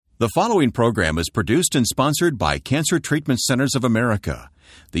The following program is produced and sponsored by Cancer Treatment Centers of America.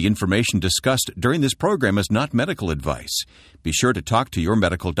 The information discussed during this program is not medical advice. Be sure to talk to your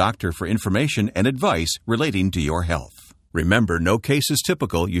medical doctor for information and advice relating to your health. Remember, no case is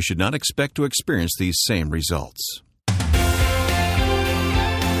typical. You should not expect to experience these same results.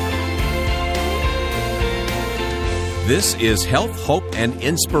 This is Health, Hope, and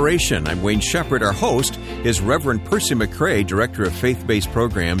Inspiration. I'm Wayne Shepherd. Our host is Reverend Percy McCray, Director of Faith-Based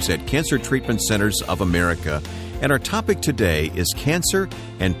Programs at Cancer Treatment Centers of America. And our topic today is cancer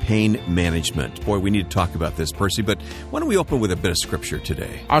and pain management. Boy, we need to talk about this, Percy, but why don't we open with a bit of scripture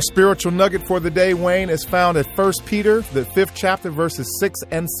today? Our spiritual nugget for the day, Wayne, is found at 1 Peter, the 5th chapter, verses 6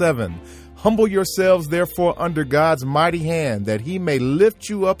 and 7. Humble yourselves, therefore, under God's mighty hand, that he may lift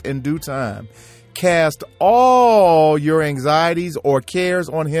you up in due time. Cast all your anxieties or cares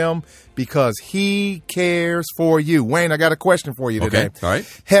on him because he cares for you. Wayne, I got a question for you today. Okay, all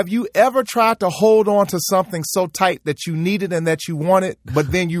right. Have you ever tried to hold on to something so tight that you needed and that you wanted,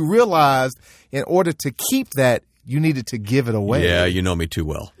 but then you realized in order to keep that, you needed to give it away? Yeah, you know me too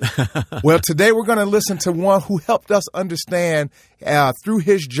well. Well, today we're going to listen to one who helped us understand through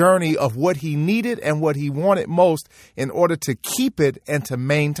his journey of what he needed and what he wanted most. In order to keep it and to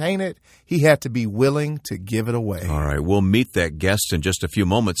maintain it, he had to be willing to give it away. All right, we'll meet that guest in just a few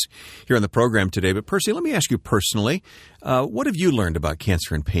moments here on the program today. But Percy, let me ask you personally, what have you learned about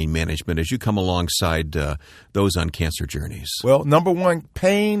cancer and pain management as you come alongside those on cancer journeys? Well, number one,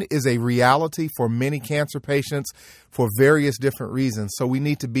 pain is a reality for many cancer patients for various different reasons. So we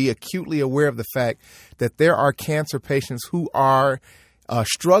need to be acutely aware of the fact that there are cancer patients who are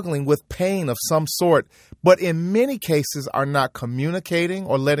struggling with pain of some sort, but in many cases are not communicating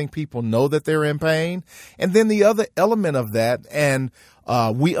or letting people know that they're in pain. And then the other element of that, and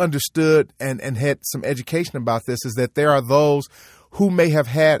we understood and had some education about this, is that there are those who may have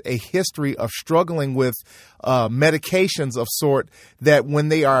had a history of struggling with medications of sort, that when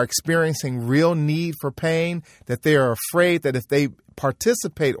they are experiencing real need for pain, that they are afraid that if they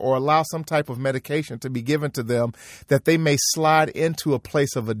participate or allow some type of medication to be given to them, that they may slide into a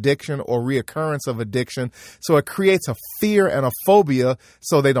place of addiction or reoccurrence of addiction. So it creates a fear and a phobia.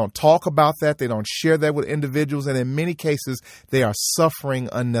 So they don't talk about that. They don't share that with individuals. And in many cases, they are suffering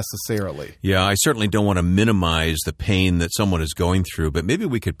unnecessarily. Yeah, I certainly don't want to minimize the pain that someone is going through, but maybe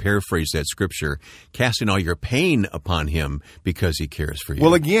we could paraphrase that scripture, casting all your pain upon him because he cares for you.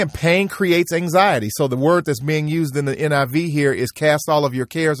 Well, again, pain creates anxiety. So the word that's being used in the NIV here is cast all of your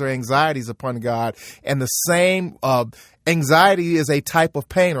cares or anxieties upon God. And the same anxiety is a type of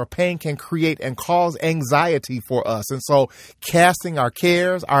pain, or pain can create and cause anxiety for us. And so casting our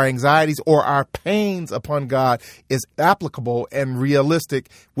cares, our anxieties, or our pains upon God is applicable and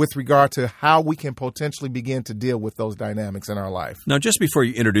realistic with regard to how we can potentially begin to deal with those dynamics in our life. Now, just before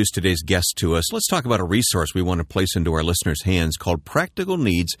you introduce today's guest to us, let's talk about a resource we want to place into our listeners' hands called Practical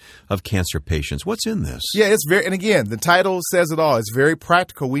Needs of Cancer Patients. What's in this? Yeah, it's very, and again, the title says it all. It's very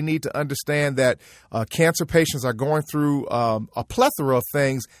practical. We need to understand that cancer patients are going through a plethora of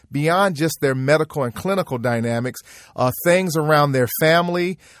things beyond just their medical and clinical dynamics, things around their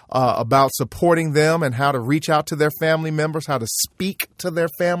family, about supporting them and how to reach out to their family members, how to speak to their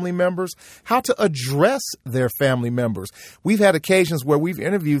family members, how to address their family members. We've had occasions where we've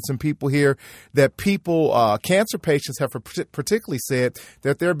interviewed some people here that cancer patients have particularly said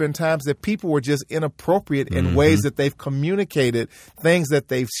that there have been times that people were just inappropriate in ways that they've communicated, things that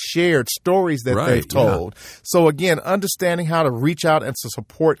they've shared, stories that they've told. Yeah. So again, understanding how to reach out and to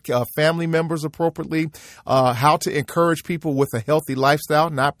support family members appropriately, how to encourage people with a healthy lifestyle,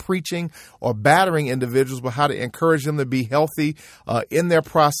 not preaching or battering individuals, but how to encourage them to be healthy in their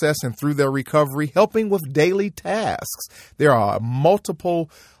process and through their recovery, helping with daily tasks. There are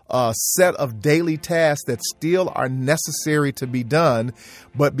multiple set of daily tasks that still are necessary to be done.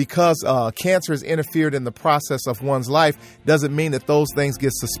 But because cancer has interfered in the process of one's life, doesn't mean that those things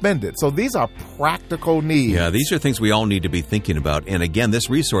get suspended. So these are practical needs. Yeah, these are things we all need to be thinking about. And again, this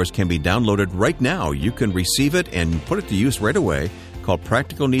resource can be downloaded right now. You can receive it and put it to use right away, called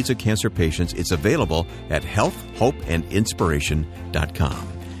Practical Needs of Cancer Patients. It's available at healthhopeandinspiration.com.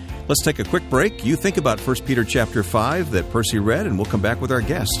 Let's take a quick break. You think about 1 Peter chapter 5 that Percy read, and we'll come back with our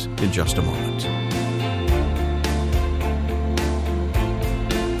guest in just a moment.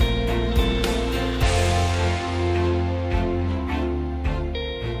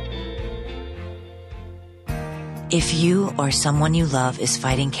 If you or someone you love is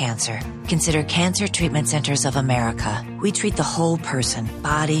fighting cancer, consider Cancer Treatment Centers of America. We treat the whole person,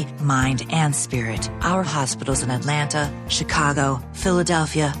 body, mind, and spirit. Our hospitals in Atlanta, Chicago,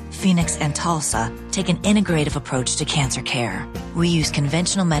 Philadelphia, Phoenix, and Tulsa take an integrative approach to cancer care. We use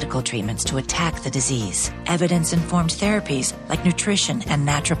conventional medical treatments to attack the disease, evidence-informed therapies like nutrition and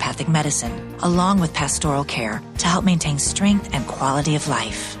naturopathic medicine, along with pastoral care to help maintain strength and quality of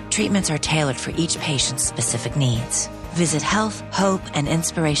life. Treatments are tailored for each patient's specific needs. Visit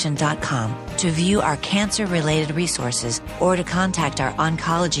healthhopeandinspiration.com to view our cancer-related resources or to contact our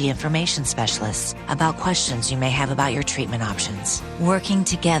oncology information specialists about questions you may have about your treatment options. Working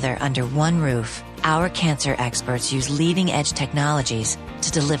together under one roof, our cancer experts use leading-edge technologies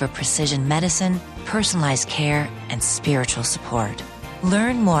to deliver precision medicine, personalized care, and spiritual support.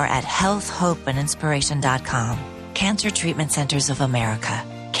 Learn more at healthhopeandinspiration.com. Cancer Treatment Centers of America.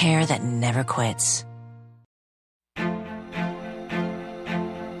 Care that never quits.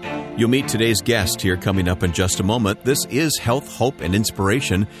 You'll meet today's guest here coming up in just a moment. This is Health, Hope, and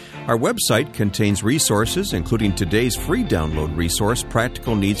Inspiration. Our website contains resources, including today's free download resource,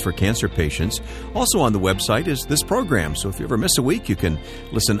 Practical Needs for Cancer Patients. Also on the website is this program, so if you ever miss a week, you can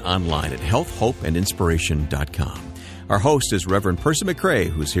listen online at healthhopeandinspiration.com. Our host is Reverend Percy McCray,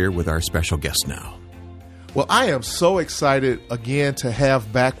 who's here with our special guest now. Well, I am so excited again to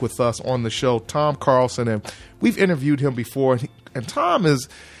have back with us on the show Tom Carlson, and we've interviewed him before, and Tom is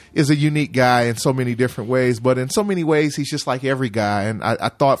a unique guy in so many different ways, but in so many ways, he's just like every guy. And I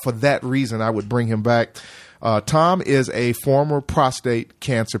thought for that reason, I would bring him back. Tom is a former prostate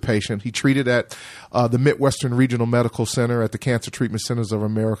cancer patient. He treated at the Midwestern Regional Medical Center at the Cancer Treatment Centers of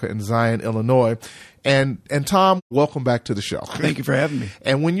America in Zion, Illinois. And Tom, welcome back to the show. Thank you for having me.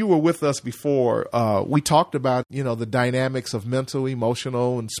 And when you were with us before, we talked about, the dynamics of mental,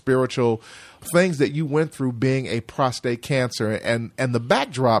 emotional, and spiritual things that you went through being a prostate cancer. And the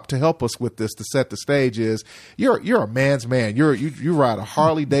backdrop to help us with this, to set the stage, is you're a man's man. You ride a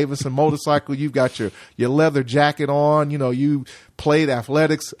Harley Davidson motorcycle. You've got your leather jacket on. You played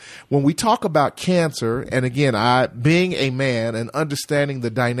athletics. When we talk about cancer, and again, being a man and understanding the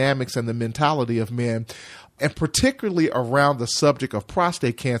dynamics and the mentality of men, and particularly around the subject of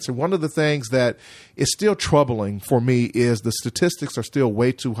prostate cancer, one of the things that is still troubling for me is the statistics are still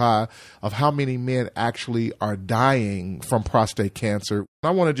way too high of how many men actually are dying from prostate cancer. I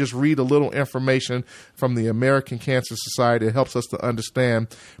want to just read a little information from the American Cancer Society. It helps us to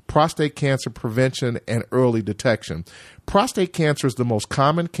understand prostate cancer prevention and early detection. Prostate cancer is the most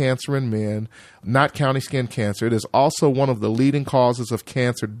common cancer in men, not counting skin cancer. It is also one of the leading causes of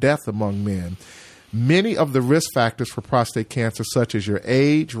cancer death among men. Many of the risk factors for prostate cancer, such as your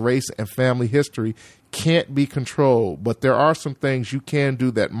age, race, and family history, can't be controlled, but there are some things you can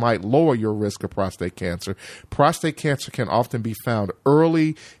do that might lower your risk of prostate cancer. Prostate cancer can often be found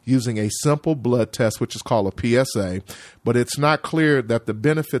early using a simple blood test, which is called a PSA, but it's not clear that the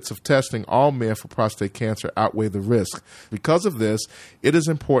benefits of testing all men for prostate cancer outweigh the risk. Because of this, it is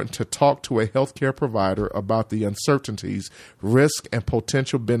important to talk to a healthcare provider about the uncertainties, risk, and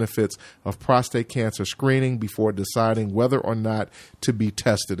potential benefits of prostate cancer screening before deciding whether or not to be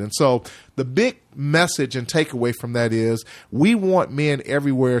tested. And so the big message and takeaway from that is we want men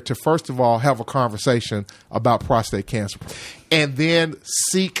everywhere to, first of all, have a conversation about prostate cancer and then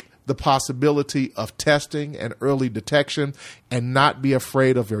seek the possibility of testing and early detection and not be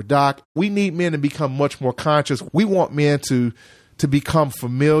afraid of your doc. We need men to become much more conscious. We want men to become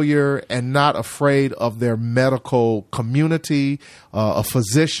familiar and not afraid of their medical community, a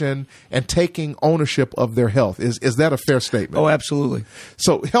physician, and taking ownership of their health. Is that a fair statement? Oh, absolutely.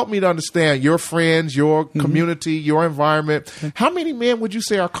 So help me to understand your friends, your community, your environment. How many men would you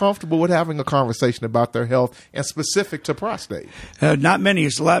say are comfortable with having a conversation about their health and specific to prostate? Not many.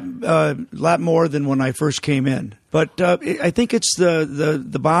 It's a lot more than when I first came in. But I think it's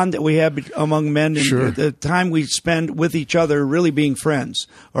the bond that we have among men and Sure. the time we spend with each other really being friends,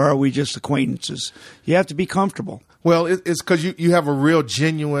 or are we just acquaintances? You have to be comfortable. Well, it's because you have a real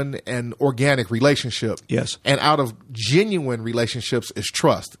genuine and organic relationship. Yes. And out of genuine relationships is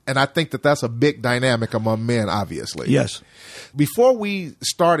trust. And I think that that's a big dynamic among men, obviously. Yes. Before we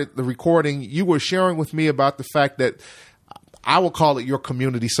started the recording, you were sharing with me about the fact that I will call it your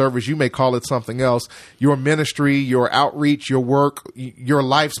community service. You may call it something else. Your ministry, your outreach, your work, your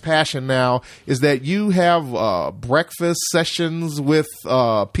life's passion now is that you have breakfast sessions with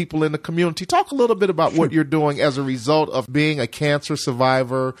people in the community. Talk a little bit about what you're doing as a result of being a cancer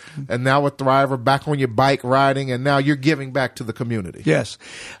survivor and now a thriver, back on your bike riding, and now you're giving back to the community. Yes.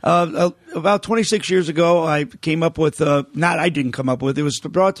 About 26 years ago, I came up with, I didn't come up with, it was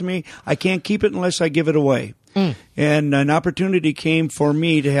brought to me, I can't keep it unless I give it away. And an opportunity came for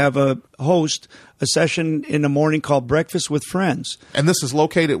me to have a session in the morning called Breakfast with Friends. And this is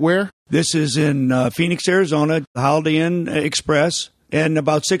located where? This is in Phoenix, Arizona, Holiday Inn Express. And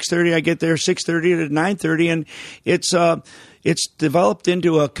about 6:30, I get there 6:30 to 9:30, and it's developed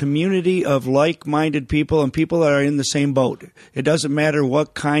into a community of like-minded people and people that are in the same boat. It doesn't matter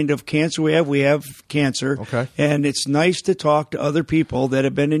what kind of cancer we have cancer. Okay. And it's nice to talk to other people that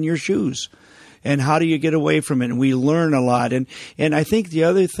have been in your shoes. And how do you get away from it? And we learn a lot. And I think the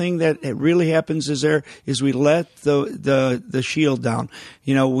other thing that really happens is we let the shield down.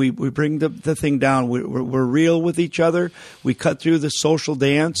 You know, we bring the thing down. We're real with each other. We cut through the social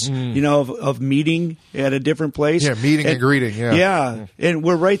dance, you know, of meeting at a different place. Yeah, meeting and greeting. Yeah. Yeah. And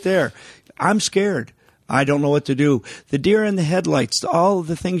we're right there. I'm scared. I don't know what to do. The deer in the headlights, all of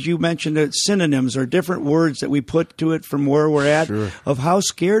the things you mentioned, synonyms or different words that we put to it from where we're at, Sure. of how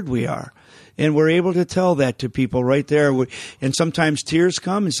scared we are. And we're able to tell that to people right there. And sometimes tears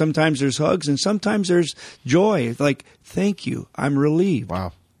come, and sometimes there's hugs, and sometimes there's joy. Like, thank you. I'm relieved.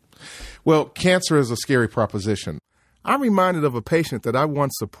 Wow. Well, cancer is a scary proposition. I'm reminded of a patient that I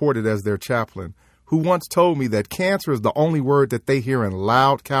once supported as their chaplain who once told me that cancer is the only word that they hear in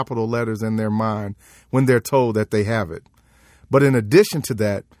loud capital letters in their mind when they're told that they have it. But in addition to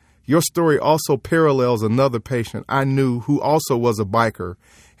that, your story also parallels another patient I knew who also was a biker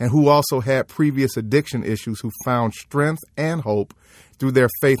and who also had previous addiction issues, who found strength and hope through their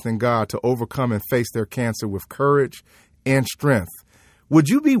faith in God to overcome and face their cancer with courage and strength. Would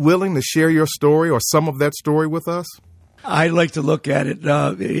you be willing to share your story or some of that story with us? I like to look at it.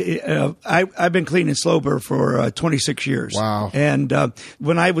 I've been clean and sober for 26 years. Wow. And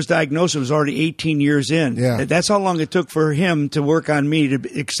when I was diagnosed, it was already 18 years in. Yeah. That's how long it took for him to work on me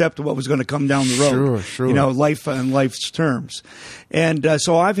to accept what was going to come down the road. Sure. You know, life on life's terms. And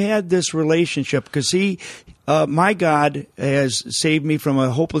so I've had this relationship because my God has saved me from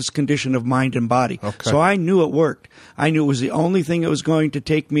a hopeless condition of mind and body. Okay. So I knew it worked. I knew it was the only thing that was going to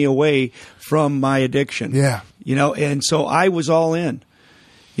take me away from my addiction. Yeah. You know, and so I was all in.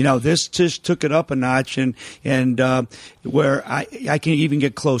 You know, this just took it up a notch, and where I can even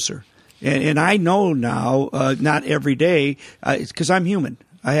get closer. And I know now, not every day, because I'm human.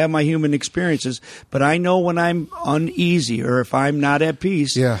 I have my human experiences, but I know when I'm uneasy or if I'm not at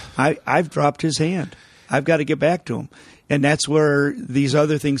peace, Yeah. I've dropped his hand. I've got to get back to him. And that's where these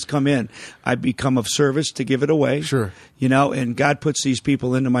other things come in. I become of service to give it away. Sure. You know, and God puts these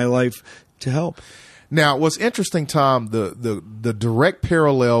people into my life to help. Now, what's interesting, Tom, the direct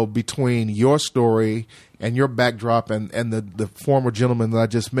parallel between your story and your backdrop and the former gentleman that I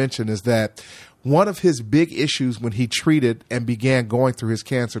just mentioned is that one of his big issues when he treated and began going through his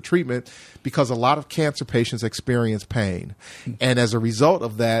cancer treatment, because a lot of cancer patients experience pain. And as a result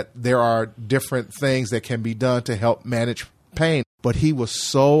of that, there are different things that can be done to help manage pain. But he was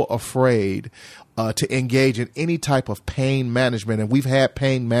so afraid to engage in any type of pain management. And we've had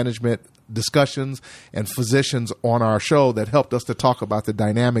pain management discussions and physicians on our show that helped us to talk about the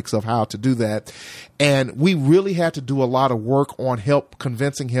dynamics of how to do that. And we really had to do a lot of work on help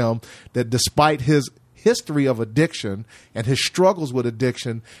convincing him that despite his history of addiction and his struggles with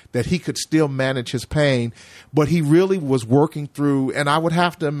addiction, that he could still manage his pain. But he really was working through, and I would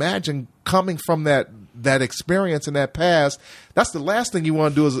have to imagine coming from that experience in that past, that's the last thing you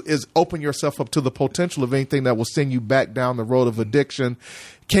want to do is open yourself up to the potential of anything that will send you back down the road of addiction.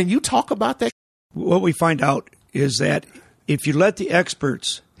 Can you talk about that? What we find out is that if you let the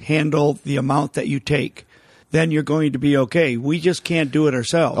experts handle the amount that you take, then you're going to be okay. We just can't do it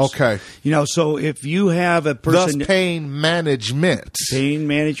ourselves. Okay. You know, so if you have a person... Thus pain management. Pain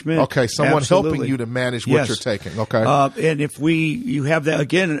management. Okay, someone absolutely. helping you to manage what Yes. you're taking. Okay. And if you have that,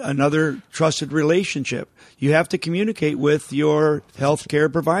 again, another trusted relationship. You have to communicate with your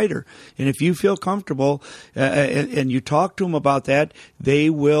healthcare provider. And if you feel comfortable and you talk to them about that,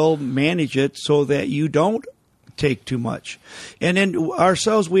 they will manage it so that you don't take too much. And then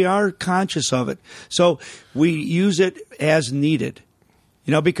ourselves, we are conscious of it. So we use it as needed.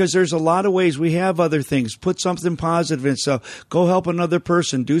 You know, because there's a lot of ways. We have other things. Put something positive in. So go help another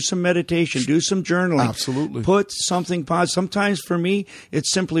person. Do some meditation. Do some journaling. Absolutely. Put something positive. Sometimes for me,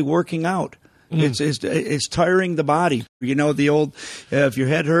 it's simply working out. It's tiring the body. You know, the old, if your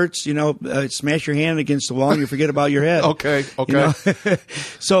head hurts, you know, smash your hand against the wall and you forget about your head. Okay. You know?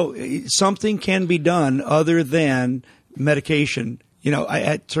 So something can be done other than medication, you know,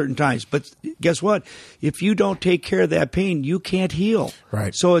 at certain times. But guess what? If you don't take care of that pain, you can't heal.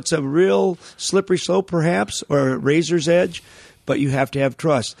 Right. So it's a real slippery slope, perhaps, or a razor's edge. But you have to have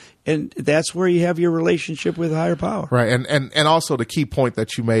trust. And that's where you have your relationship with higher power. Right. And also the key point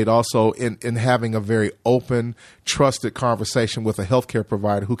that you made also in having a very open, trusted conversation with a healthcare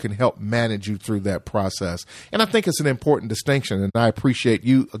provider who can help manage you through that process. And I think it's an important distinction. And I appreciate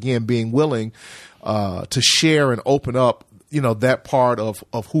you, again, being willing to share and open up that part of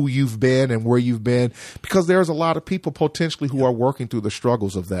who you've been and where you've been, because there's a lot of people potentially who are working through the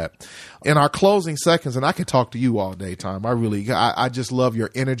struggles of that. In our closing seconds, and I could talk to you all day, Tom. I just love your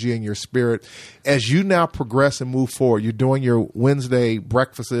energy and your spirit. As you now progress and move forward, you're doing your Wednesday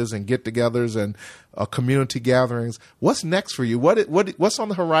breakfasts and get-togethers and community gatherings. What's next for you? What's on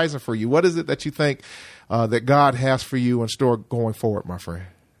the horizon for you? What is it that you think that God has for you in store going forward, my friend?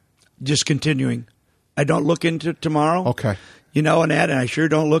 Just continuing. I don't look into tomorrow. Okay. And I sure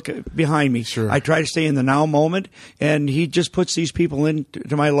don't look behind me. Sure. I try to stay in the now moment, and he just puts these people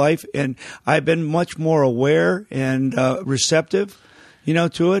into my life, and I've been much more aware and receptive,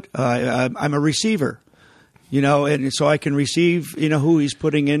 to it. I'm a receiver, and so I can receive, who he's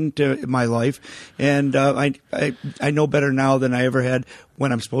putting into my life, and I know better now than I ever had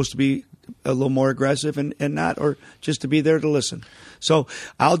when I'm supposed to be a little more aggressive and not, or just to be there to listen. So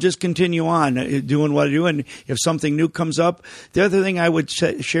I'll just continue on doing what I do. And if something new comes up, the other thing I would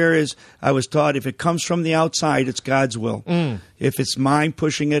share is I was taught if it comes from the outside, it's God's will. If it's mine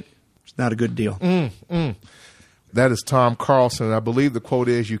pushing it, it's not a good deal. That is Tom Carlson. I believe the quote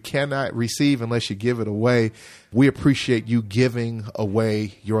is, you cannot receive unless you give it away. We appreciate you giving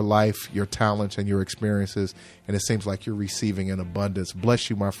away your life, your talents, and your experiences. And it seems like you're receiving in abundance. Bless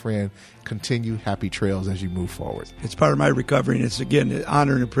you, my friend. Continue happy trails as you move forward. It's part of my recovery. And it's, again, an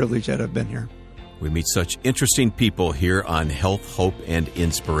honor and a privilege that I've been here. We meet such interesting people here on Health, Hope, and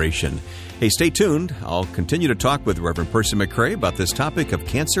Inspiration. Hey, stay tuned. I'll continue to talk with Reverend Percy McCray about this topic of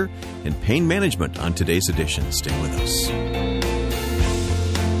cancer and pain management on today's edition. Stay with us.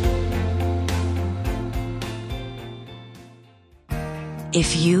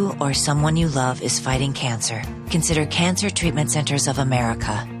 If you or someone you love is fighting cancer, consider Cancer Treatment Centers of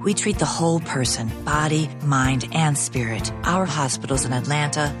America. We treat the whole person, body, mind, and spirit. Our hospitals in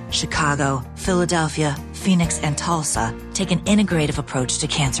Atlanta, Chicago, Philadelphia, Phoenix, and Tulsa take an integrative approach to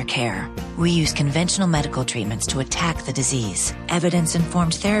cancer care. We use conventional medical treatments to attack the disease,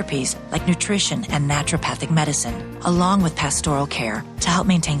 evidence-informed therapies like nutrition and naturopathic medicine, along with pastoral care to help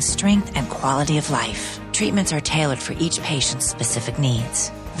maintain strength and quality of life. Treatments are tailored for each patient's specific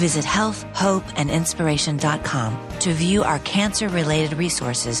needs. Visit healthhopeandinspiration.com to view our cancer-related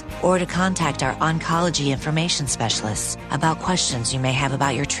resources or to contact our oncology information specialists about questions you may have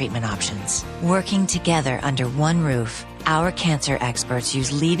about your treatment options. Working together under one roof, our cancer experts use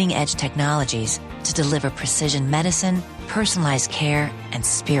leading-edge technologies to deliver precision medicine, personalized care, and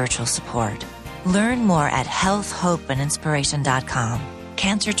spiritual support. Learn more at healthhopeandinspiration.com.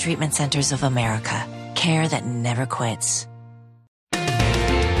 Cancer Treatment Centers of America. Care that never quits.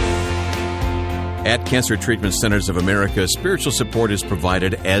 At Cancer Treatment Centers of America, spiritual support is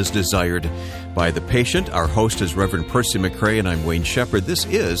provided as desired by the patient. Our host is Reverend Percy McCray, and I'm Wayne Shepherd. This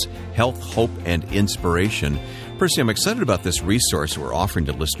is Health, Hope, and Inspiration. Percy, I'm excited about this resource we're offering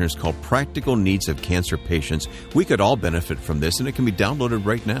to listeners called Practical Needs of Cancer Patients. We could all benefit from this, and it can be downloaded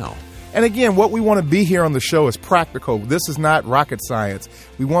right now. And again, what we want to be here on the show is practical. This is not rocket science.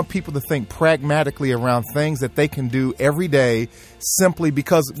 We want people to think pragmatically around things that they can do every day, simply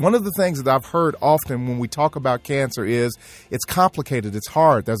because one of the things that I've heard often when we talk about cancer is it's complicated, it's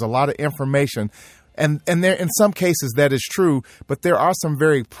hard, there's a lot of information. And there, in some cases, that is true, but there are some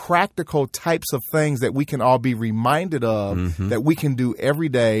very practical types of things that we can all be reminded of that we can do every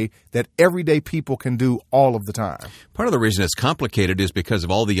day, that everyday people can do all of the time. Part of the reason it's complicated is because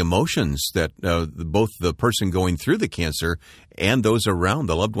of all the emotions that both the person going through the cancer and those around,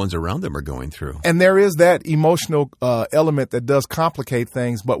 the loved ones around them, are going through. And there is that emotional element that does complicate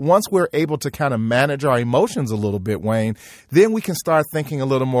things. But once we're able to kind of manage our emotions a little bit, Wayne, then we can start thinking a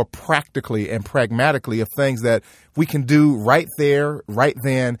little more practically and pragmatically of things that we can do right there, right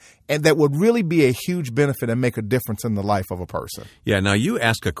then, and that would really be a huge benefit and make a difference in the life of a person. Yeah, now you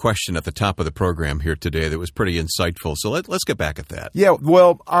asked a question at the top of the program here today that was pretty insightful, so let's get back at that. Yeah,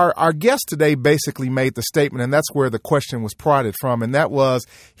 well, our guest today basically made the statement, and that's where the question was prodded from, and that was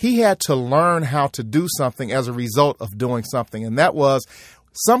he had to learn how to do something as a result of doing something, and that was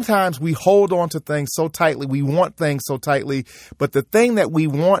sometimes we hold on to things so tightly, we want things so tightly, but the thing that we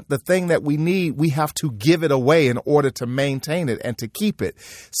want, the thing that we need, we have to give it away in order to maintain it and to keep it.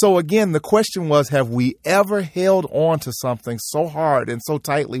 So again, the question was, have we ever held on to something so hard and so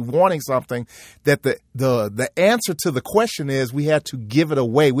tightly, wanting something, that the answer to the question is we had to give it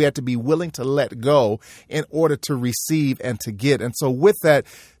away. We had to be willing to let go in order to receive and to get. And so with that,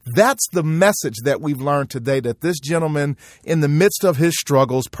 that's the message that we've learned today, that this gentleman, in the midst of his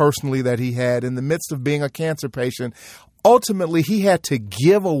struggles personally that he had, in the midst of being a cancer patient, ultimately he had to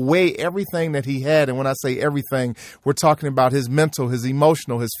give away everything that he had. And when I say everything, we're talking about his mental, his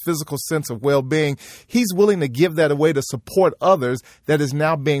emotional, his physical sense of well-being. He's willing to give that away to support others. That is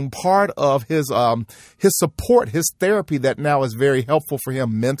now being part of his support, his therapy that now is very helpful for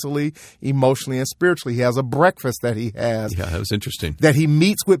him mentally, emotionally, and spiritually. He has a breakfast that he has. Yeah, that was interesting. That he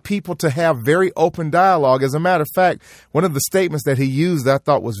meets with people to have very open dialogue. As a matter of fact, one of the statements that he used that I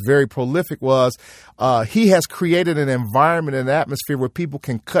thought was very prolific was he has created an environment and atmosphere where people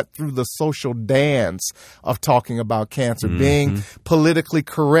can cut through the social dance of talking about cancer, being politically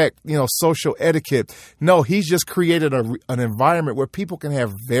correct, social etiquette. No, he's just created an environment where people can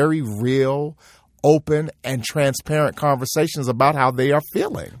have very real, open and transparent conversations about how they are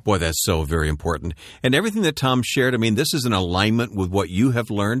feeling. Boy, that's so very important. And everything that Tom shared, I mean, this is in alignment with what you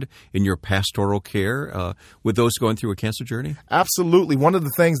have learned in your pastoral care with those going through a cancer journey? Absolutely. One of the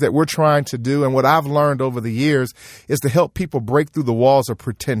things that we're trying to do and what I've learned over the years is to help people break through the walls of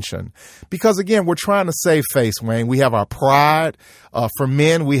pretension. Because, again, we're trying to save face, Wayne. We have our pride. For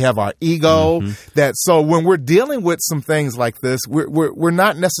men, we have our ego. So when we're dealing with some things like this, we're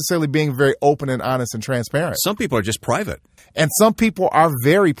not necessarily being very open and honest and transparent. Some people are just private. And some people are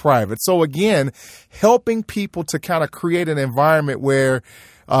very private. So again, helping people to kind of create an environment where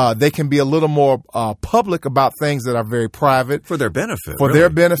they can be a little more public about things that are very private. For their benefit. For really. their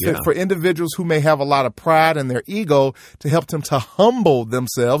benefit, Yeah. For individuals who may have a lot of pride in their ego, to help them to humble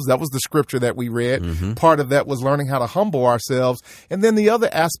themselves. That was the scripture that we read. Part of that was learning how to humble ourselves. And then the other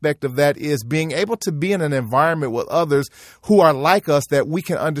aspect of that is being able to be in an environment with others who are like us, that we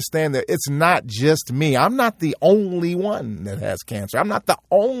can understand that it's not just me. I'm not the only one that has cancer. I'm not the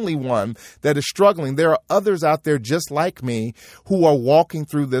only one that is struggling. There are others out there just like me who are walking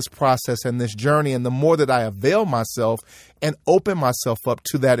through this process and this journey. And the more that I avail myself and open myself up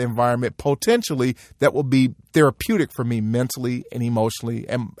to that environment, potentially that will be therapeutic for me mentally and emotionally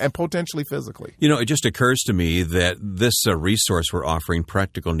and potentially physically. It just occurs to me that this resource we're offering,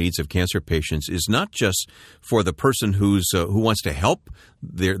 Practical Needs of Cancer Patients, is not just for the person who wants to help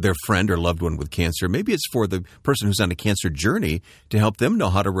their friend or loved one with cancer. Maybe it's for the person who's on a cancer journey to help them know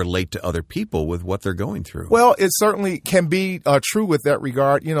how to relate to other people with what they're going through. Well, it certainly can be true with that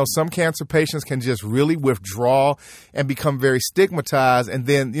regard. Some cancer patients can just really withdraw and become very stigmatized, and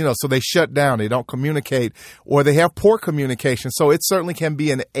then, so they shut down, they don't communicate, or they have poor communication. So it certainly can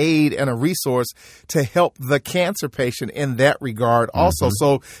be an aid and a resource to help the cancer patient in that regard also.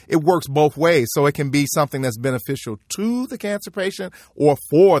 So it works both ways. So it can be something that's beneficial to the cancer patient or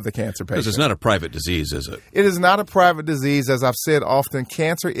for the cancer patient. Because it's not a private disease, is it? It is not a private disease. As I've said often,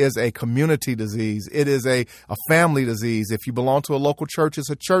 cancer is a community disease. It is a family disease. If you belong to a local church, it's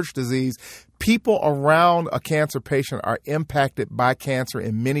a church disease. People around a cancer patient are impacted by cancer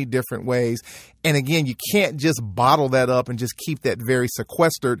in many different ways. And again, you can't just bottle that up and just keep that very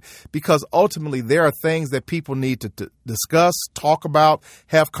sequestered, because ultimately there are things that people need to discuss, talk about,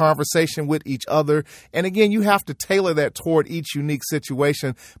 have conversation with each other. And again, you have to tailor that toward each unique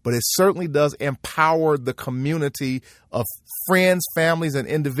situation, but it certainly does empower the community of friends, families, and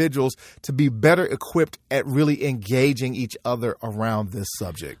individuals to be better equipped at really engaging each other around this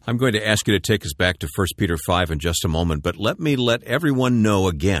subject. I'm going to ask you to take us back to 1 Peter 5 in just a moment, but let me let everyone know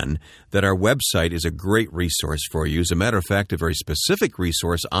again that our website is a great resource for you. As a matter of fact, a very specific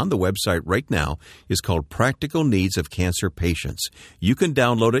resource on the website right now is called Practical Needs of Cancer Patients. You can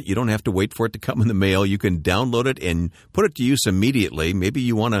download it. You don't have to wait for it to come in the mail. You can download it and put it to use immediately. Maybe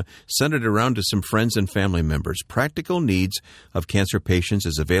you want to send it around to some friends and family members. Practical Needs of Cancer Patients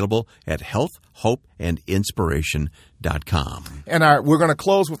is available at healthhopeandinspiration.com. And we're going to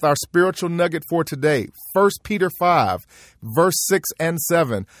close with our spiritual nugget for today. 1 Peter 5, verse 6 and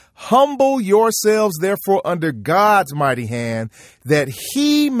 7. Humble yourselves, therefore, under God's mighty hand, that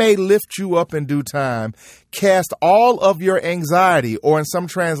he may lift you up in due time. Cast all of your anxiety, or in some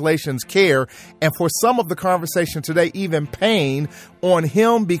translations, care, and for some of the conversation today, even pain, on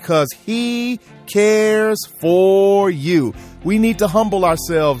him, because he cares for you. We need to humble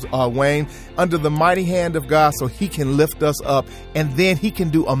ourselves, Wayne, under the mighty hand of God, so he can lift us up, and then he can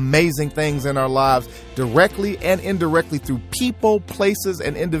do amazing things in our lives directly and indirectly through people, places,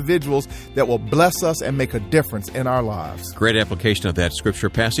 and individuals that will bless us and make a difference in our lives. Great application of that scripture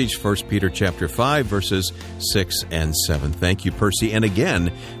passage, 1 Peter chapter 5, verses 6 and 7. Thank you, Percy. And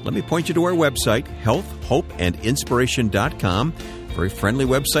again, let me point you to our website, healthhopeandinspiration.com. Very friendly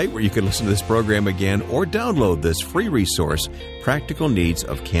website where you can listen to this program again or download this free resource, Practical Needs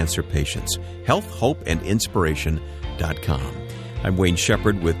of Cancer Patients, healthhopeandinspiration.com. I'm Wayne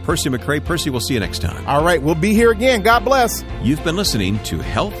Shepherd with Percy McCray. Percy, we'll see you next time. All right, we'll be here again. God bless. You've been listening to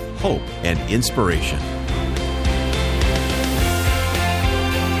Health, Hope, and Inspiration.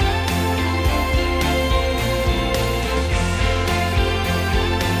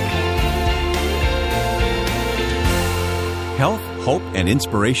 and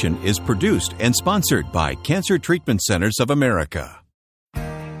Inspiration is produced and sponsored by Cancer Treatment Centers of America.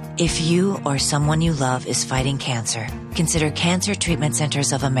 If you or someone you love is fighting cancer, consider Cancer Treatment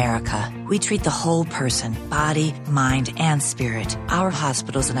Centers of America. We treat the whole person, body, mind, and spirit. Our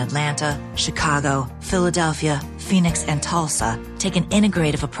hospitals in Atlanta, Chicago, Philadelphia, Phoenix, and Tulsa take an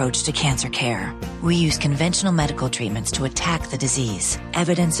integrative approach to cancer care. We use conventional medical treatments to attack the disease,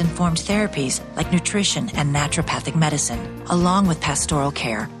 evidence-informed therapies like nutrition and naturopathic medicine, along with pastoral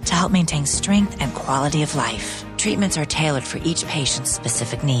care to help maintain strength and quality of life. Treatments are tailored for each patient's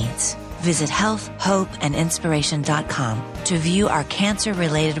specific needs. Visit healthhopeandinspiration.com to view our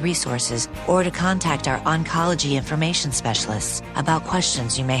cancer-related resources or to contact our oncology information specialists about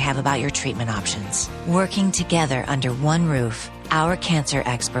questions you may have about your treatment options. Working together under one roof, our cancer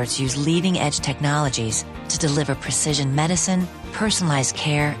experts use leading-edge technologies to deliver precision medicine, personalized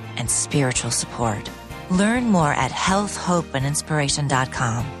care, and spiritual support. Learn more at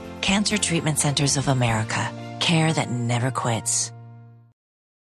healthhopeandinspiration.com. Cancer Treatment Centers of America. Care that never quits.